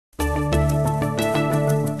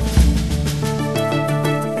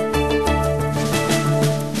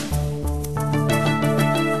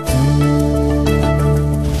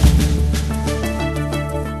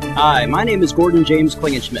Hi, my name is James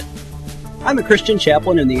Klingenschmitt. I'm a Christian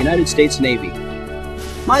chaplain in the United States Navy.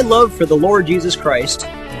 My love for the Lord Jesus Christ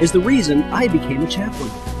is the reason I became a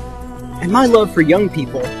chaplain. And my love for young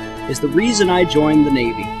people is the reason I joined the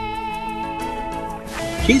Navy.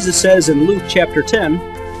 Jesus says in Luke chapter 10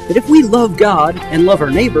 that if we love God and love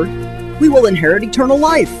our neighbor, we will inherit eternal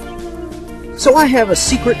life. So I have a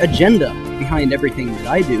secret agenda behind everything that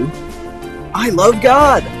I do. I love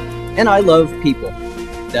God and I love people.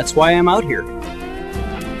 That's why I'm out here.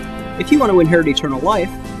 If you want to inherit eternal life,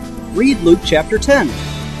 read Luke chapter 10,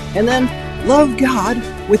 and then love God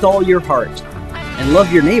with all your heart, and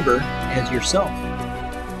love your neighbor as yourself.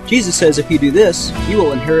 Jesus says if you do this, you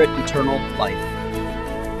will inherit eternal life.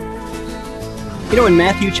 You know, in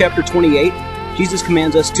Matthew chapter 28, Jesus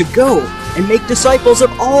commands us to go and make disciples of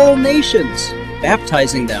all nations,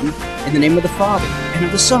 baptizing them in the name of the Father, and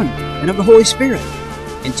of the Son, and of the Holy Spirit,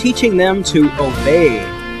 and teaching them to obey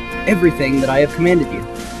everything that I have commanded you.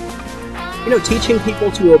 You know, teaching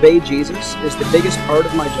people to obey Jesus is the biggest part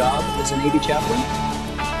of my job as a Navy chaplain.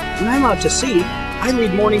 When I'm out to sea, I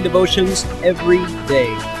lead morning devotions every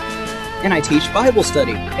day. And I teach Bible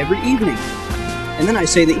study every evening. And then I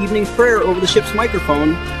say the evening prayer over the ship's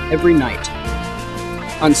microphone every night.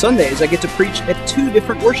 On Sundays, I get to preach at 2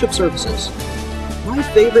 different worship services. My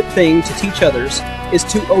favorite thing to teach others is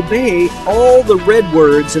to obey all the red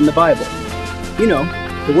words in the Bible. You know,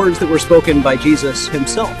 the words that were spoken by Jesus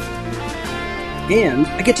himself. And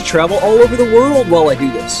I get to travel all over the world while I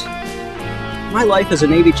do this. My life as a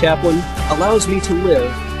Navy chaplain allows me to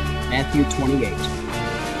live Matthew 28.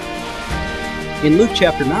 In Luke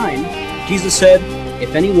chapter 9, Jesus said,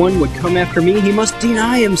 "If anyone would come after me, he must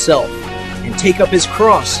deny himself and take up his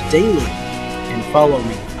cross daily and follow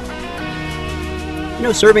me." You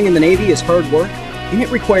know, serving in the Navy is hard work, and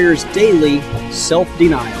it requires daily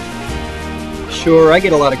self-denial. Sure, I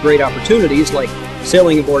get a lot of great opportunities like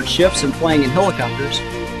sailing aboard ships and flying in helicopters,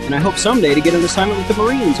 and I hope someday to get an assignment with the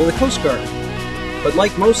Marines or the Coast Guard. But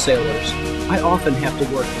like most sailors, I often have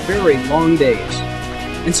to work very long days.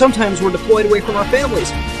 And sometimes we're deployed away from our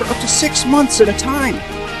families for up to 6 months at a time.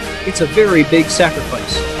 It's a very big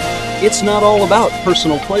sacrifice. It's not all about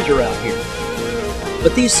personal pleasure out here.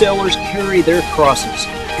 But these sailors carry their crosses,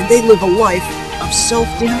 and they live a life of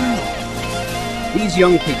self-denial. These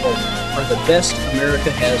young people are the best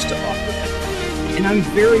America has to offer. And I'm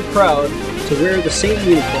very proud to wear the same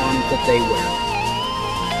uniform that they wear.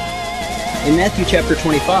 In Matthew chapter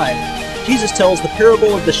 25, Jesus tells the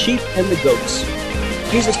parable of the sheep and the goats.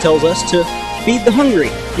 Jesus tells us to feed the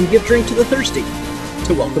hungry and give drink to the thirsty,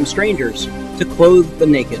 to welcome strangers, to clothe the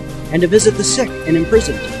naked, and to visit the sick and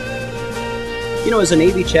imprisoned. You know, as a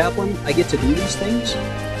Navy chaplain, I get to do these things.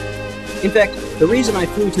 In fact, the reason I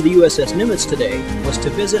flew to the USS Nimitz today was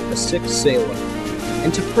to visit a sick sailor,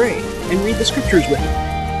 and to pray and read the scriptures with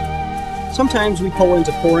him. Sometimes we pull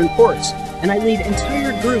into foreign ports, and I lead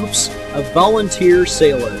entire groups of volunteer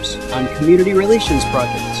sailors on community relations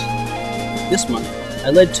projects. This month,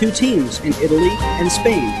 I led 2 teams in Italy and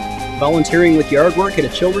Spain, volunteering with yard work at a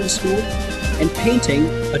children's school and painting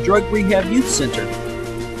a drug rehab youth center.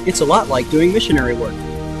 It's a lot like doing missionary work.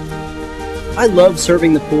 I love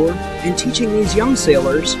serving the poor and teaching these young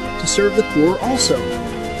sailors to serve the poor also.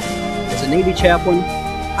 As a Navy chaplain,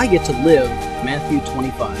 I get to live Matthew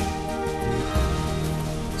 25.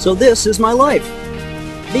 So this is my life.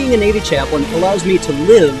 Being a Navy chaplain allows me to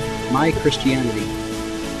live my Christianity.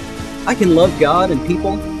 I can love God and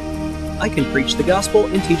people. I can preach the gospel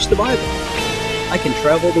and teach the Bible. I can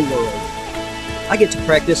travel the world. I get to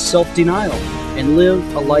practice self-denial and live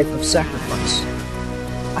a life of sacrifice.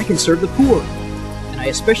 I can serve the poor, and I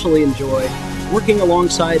especially enjoy working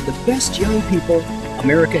alongside the best young people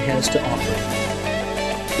America has to offer.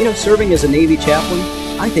 You know, serving as a Navy chaplain,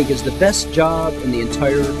 I think, is the best job in the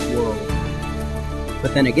entire world.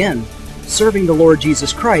 But then again, serving the Lord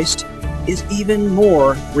Jesus Christ is even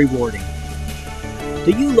more rewarding.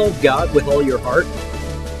 Do you love God with all your heart?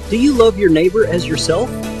 Do you love your neighbor as yourself?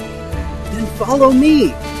 Then follow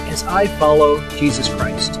me as I follow Jesus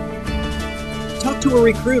Christ. Talk to a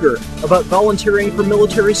recruiter about volunteering for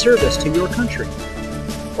military service to your country.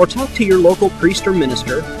 Or talk to your local priest or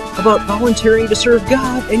minister about volunteering to serve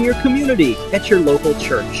God and your community at your local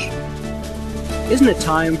church. Isn't it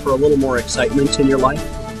time for a little more excitement in your life?